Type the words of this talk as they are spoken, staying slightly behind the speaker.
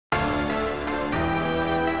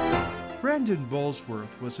Brandon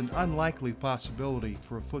Burlsworth was an unlikely possibility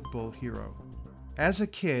for a football hero. As a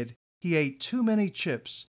kid, he ate too many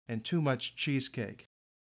chips and too much cheesecake.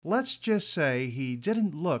 Let's just say he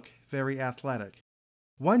didn't look very athletic.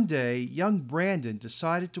 One day, young Brandon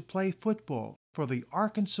decided to play football for the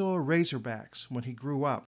Arkansas Razorbacks when he grew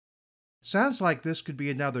up. Sounds like this could be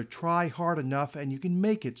another try hard enough and you can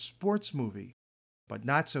make it sports movie, but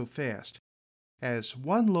not so fast. As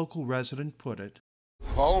one local resident put it,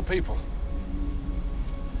 "Of all people,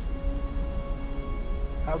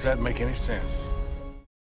 how's that make any sense?"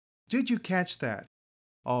 Did you catch that?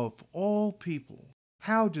 Of all people,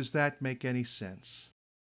 how does that make any sense?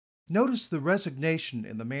 Notice the resignation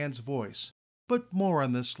in the man's voice, but more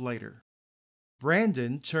on this later.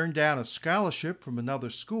 Brandon turned down a scholarship from another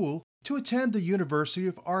school to attend the University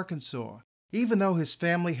of Arkansas, even though his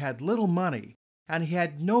family had little money and he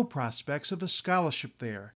had no prospects of a scholarship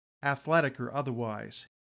there, athletic or otherwise.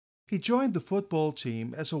 He joined the football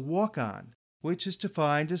team as a walk-on, which is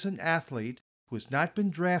defined as an athlete who has not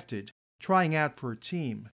been drafted trying out for a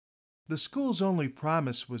team. The school's only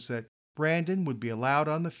promise was that Brandon would be allowed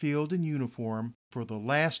on the field in uniform for the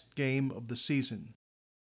last game of the season.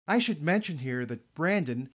 I should mention here that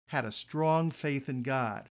Brandon had a strong faith in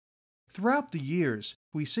God. Throughout the years,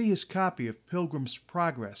 we see his copy of Pilgrim's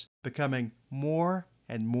Progress becoming more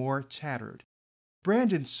and more tattered.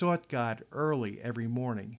 Brandon sought God early every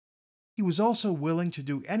morning. He was also willing to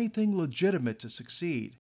do anything legitimate to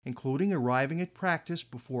succeed, including arriving at practice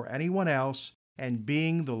before anyone else and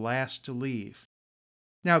being the last to leave.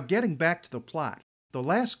 Now, getting back to the plot, the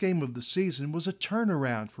last game of the season was a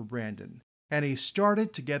turnaround for Brandon, and he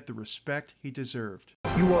started to get the respect he deserved.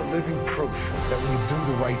 You are living proof that when you do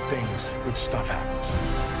the right things, good stuff happens.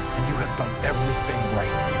 And you have done everything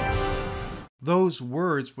right. Those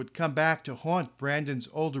words would come back to haunt Brandon's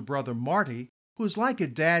older brother Marty, who was like a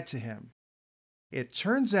dad to him. It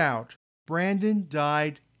turns out Brandon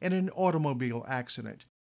died in an automobile accident,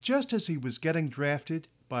 just as he was getting drafted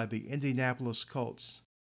by the Indianapolis Colts.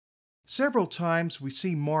 Several times we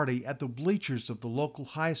see Marty at the bleachers of the local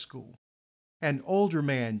high school. An older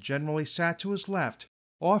man generally sat to his left,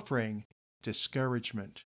 offering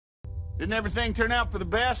discouragement. Didn't everything turn out for the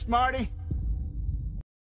best, Marty?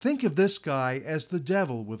 Think of this guy as the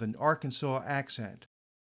devil with an Arkansas accent.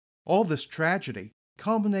 All this tragedy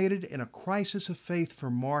culminated in a crisis of faith for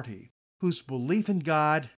Marty, whose belief in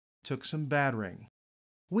God took some battering.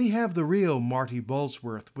 We have the real Marty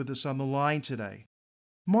Burlsworth with us on the line today.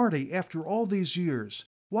 Marty, after all these years,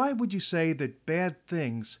 why would you say that bad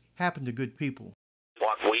things happen to good people?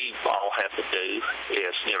 What we all have to do is,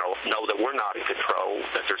 know that we're not in control,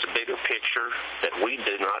 that there's a bigger picture that we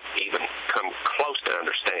do not even come close to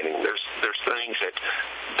understanding. There's things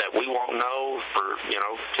that we won't know for,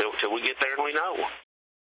 till we get there and we know.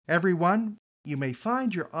 Everyone, you may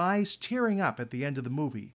find your eyes tearing up at the end of the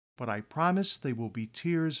movie, but I promise they will be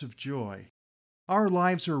tears of joy. Our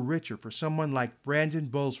lives are richer for someone like Brandon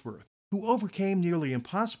Burlsworth, who overcame nearly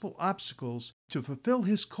impossible obstacles to fulfill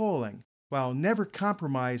his calling while never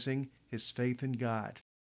compromising his faith in God.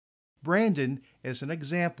 Brandon is an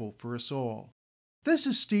example for us all. This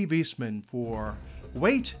is Steve Eastman for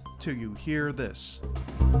Wait Till You Hear This.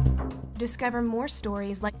 Discover more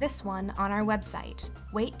stories like this one on our website,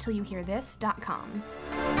 waittillyouhearthis.com.